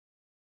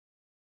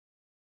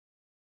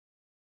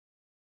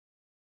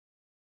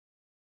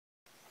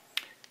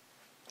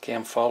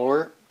cam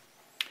follower.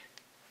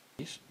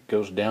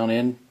 Goes down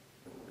in,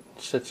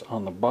 sits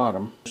on the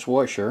bottom. This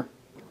washer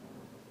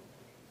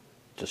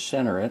to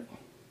center it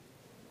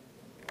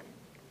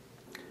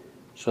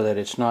so that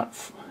it's not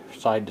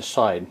side to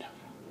side.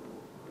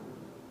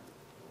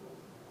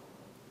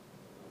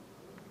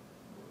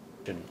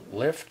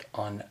 Lift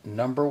on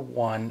number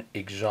 1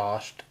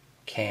 exhaust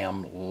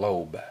cam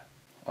lobe.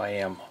 I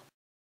am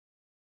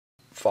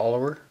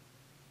follower,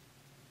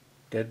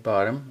 dead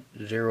bottom,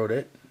 zeroed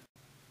it.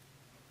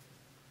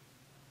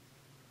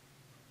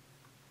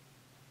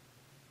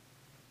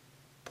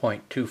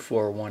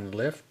 .241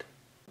 lift.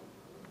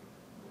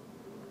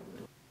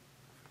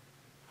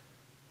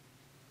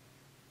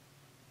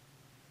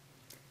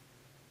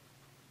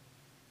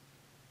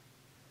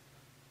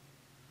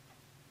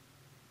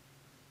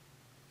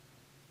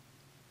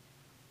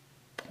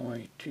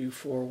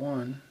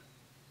 .241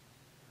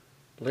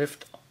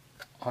 lift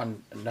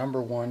on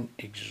number 1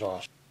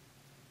 exhaust.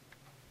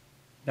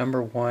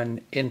 Number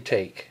 1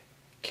 intake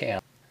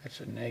cam. That's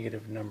a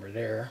negative number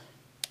there.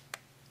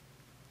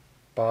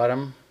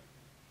 Bottom.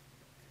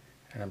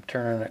 And I'm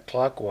turning it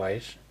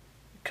clockwise.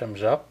 It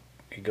comes up,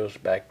 it goes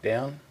back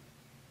down,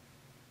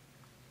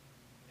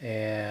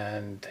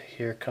 and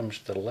here comes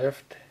the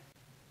lift.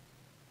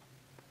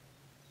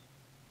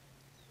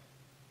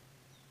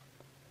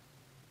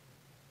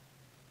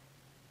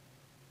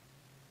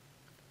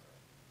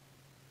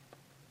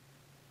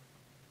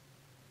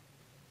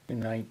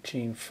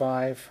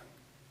 $19.5,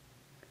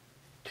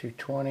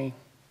 $220,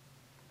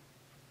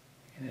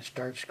 and it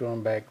starts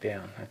going back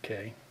down.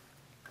 Okay.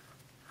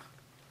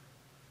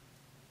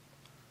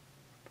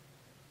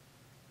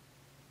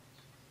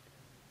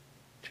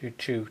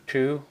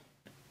 $222.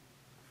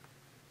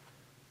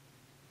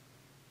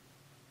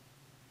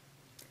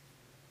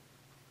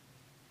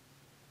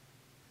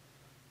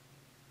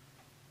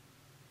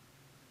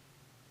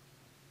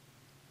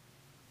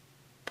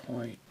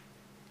 Point.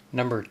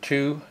 Number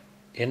 2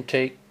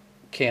 intake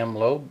cam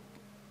lobe.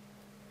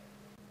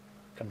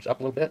 Comes up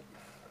a little bit,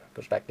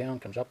 goes back down,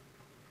 comes up.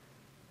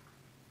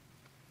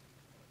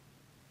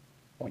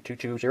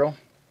 .220.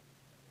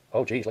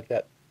 Oh geez, look at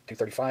that.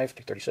 235,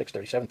 236,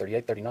 37,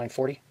 38, 39,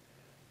 40.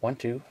 1,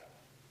 2,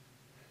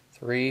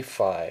 3,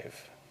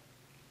 5.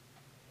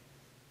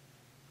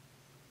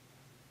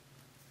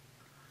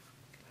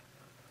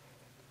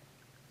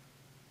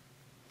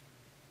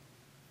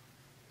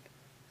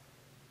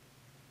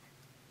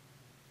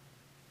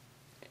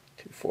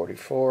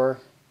 $244.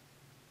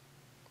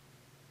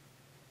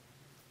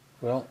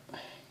 Well,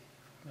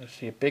 I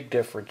see a big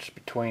difference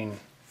between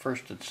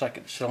first and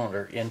second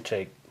cylinder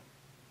intake.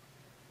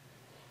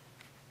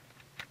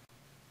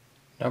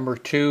 Number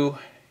 2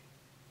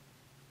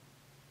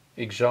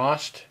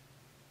 exhaust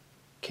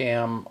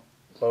cam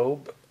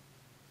lobe,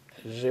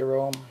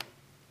 0,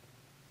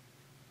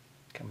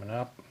 coming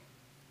up.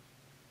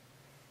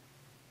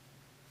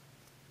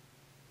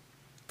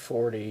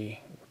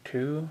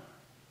 42.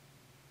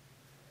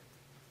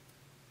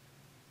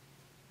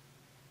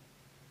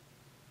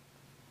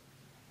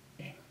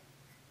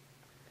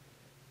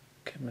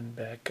 Coming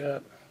back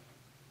up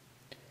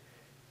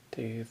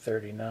to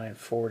 39,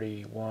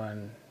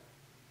 41,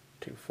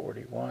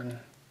 241.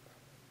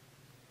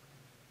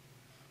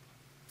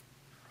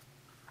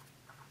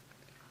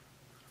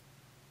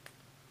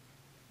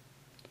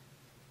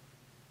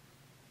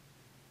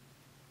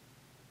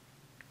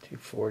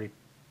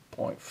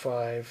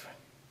 $240.5.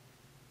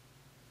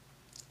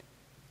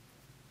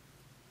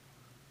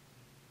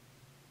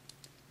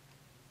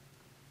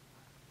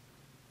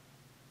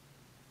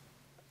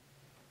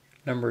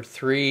 Number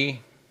 3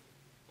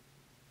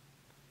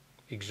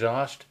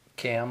 exhaust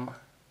cam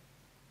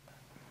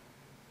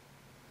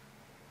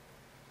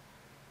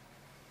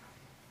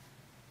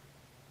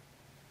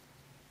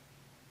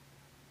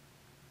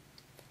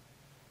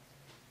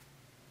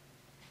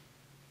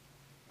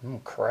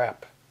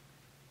crap.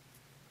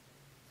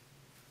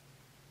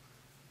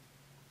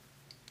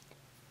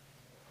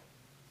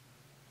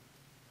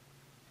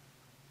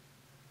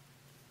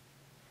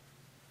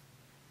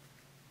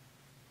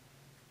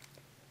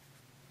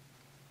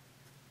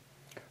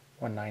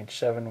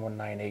 $197,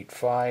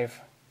 $1985.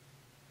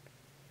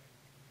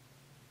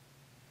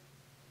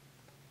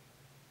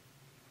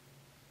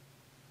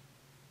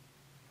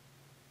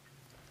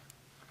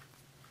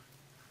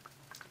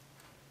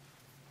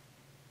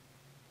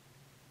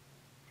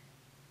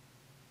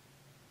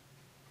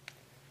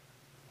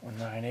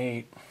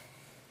 $198.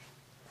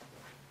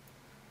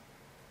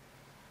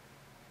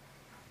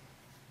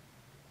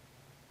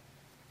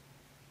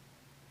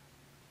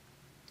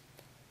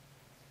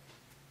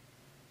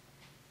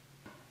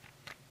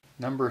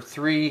 Number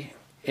 3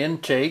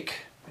 intake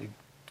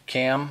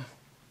cam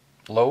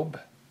lobe.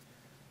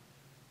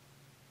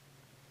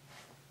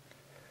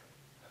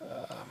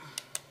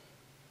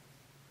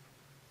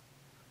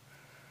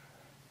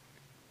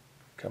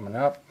 Coming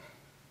up.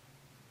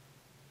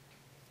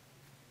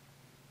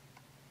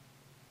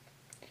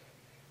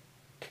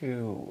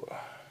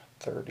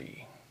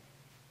 $230,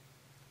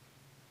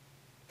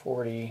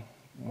 40,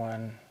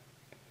 1,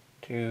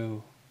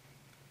 2,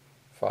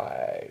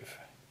 5,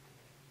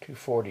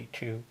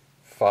 242,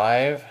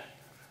 5,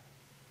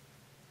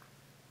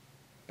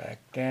 back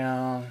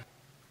down.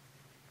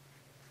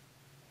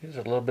 There's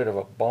a little bit of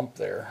a bump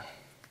there.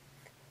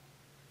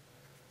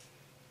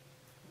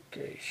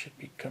 Okay, should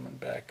be coming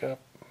back up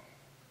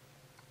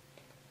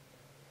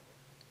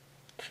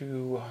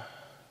to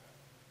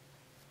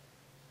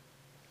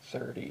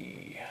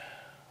 30,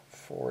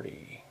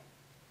 40,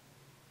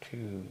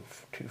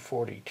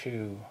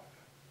 242.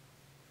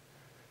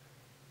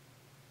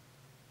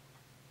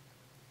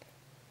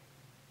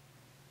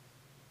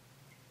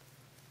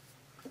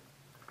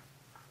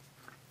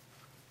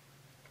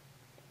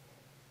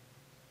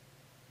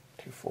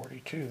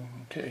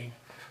 Okay.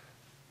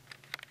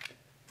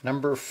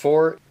 Number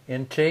 4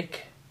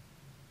 intake.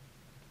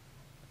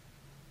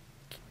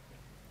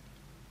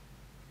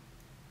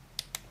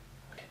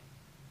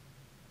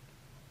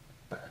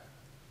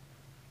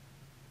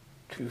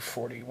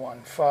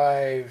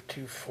 $241.5,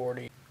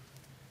 240.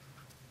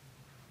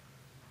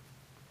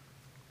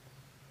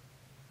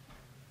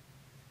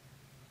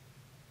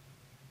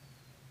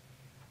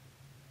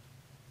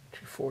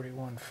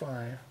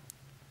 $241.5.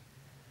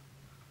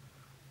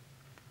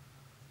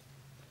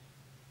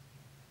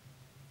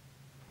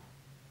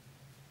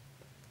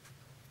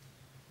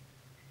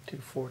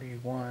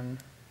 $241.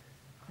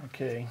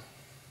 Okay.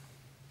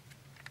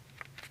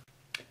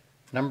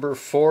 Number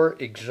 4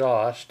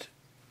 exhaust.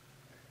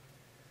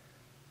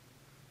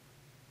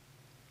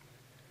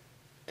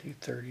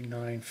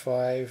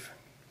 239.5.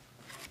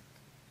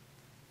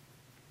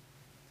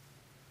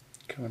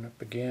 Coming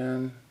up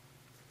again.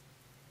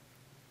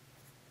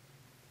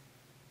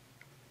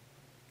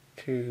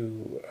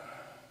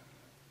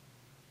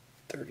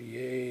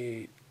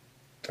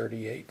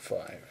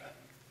 238.5.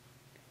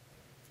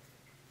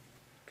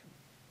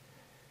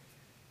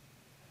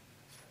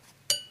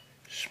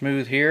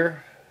 Smooth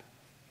here,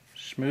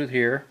 smooth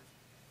here,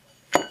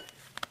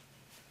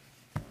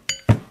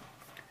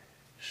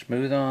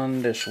 smooth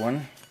on this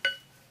one.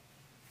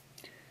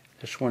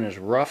 This one is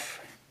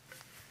rough.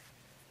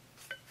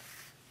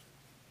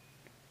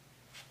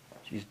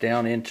 She's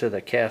down into the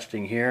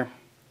casting here.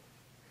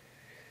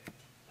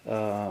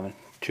 2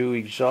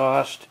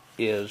 exhaust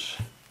is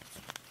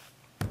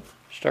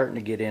starting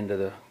to get into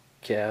the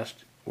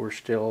cast. We're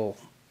still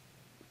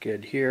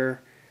good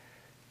here.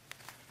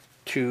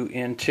 2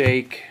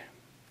 intake,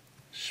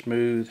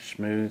 smooth,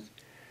 smooth.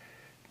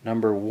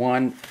 Number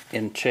 1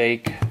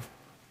 intake,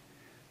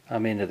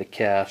 I'm into the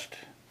cast.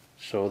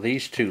 So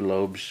these 2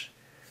 lobes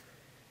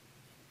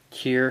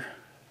here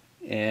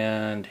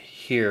and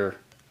here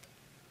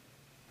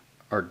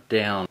are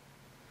down.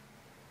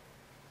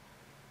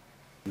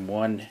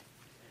 1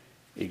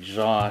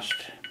 exhaust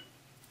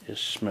is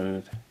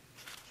smooth.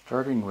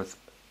 Starting with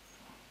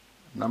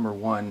number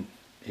 1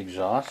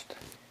 exhaust.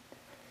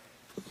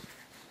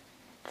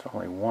 It's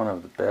only one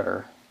of the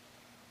better.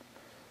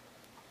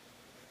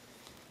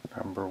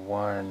 Number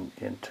 1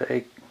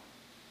 intake.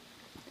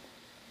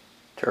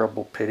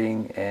 Terrible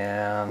pitting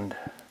and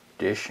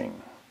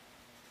dishing.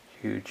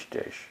 Huge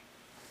dish.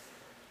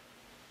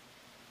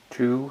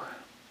 2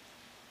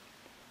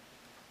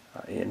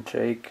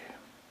 intake.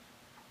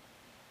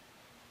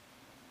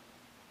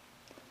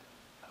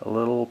 A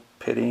little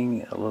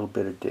pitting, a little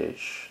bit of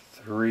dish.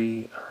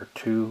 3 or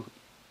 2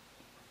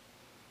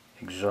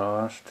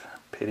 exhaust.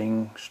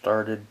 Pitting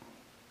started,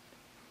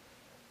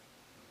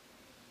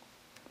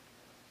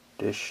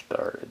 dish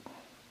started.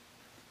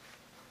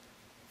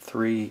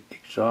 3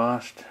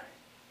 exhaust,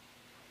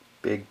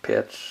 big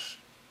pits,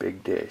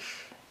 big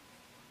dish.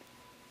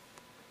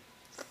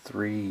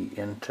 3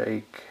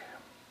 intake,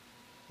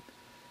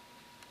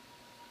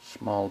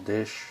 small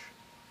dish.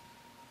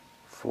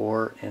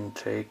 4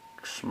 intake,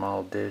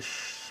 small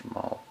dish,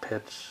 small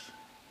pits.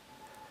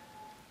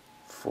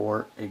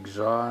 4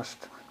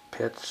 exhaust,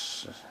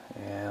 pits,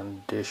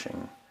 and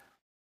dishing.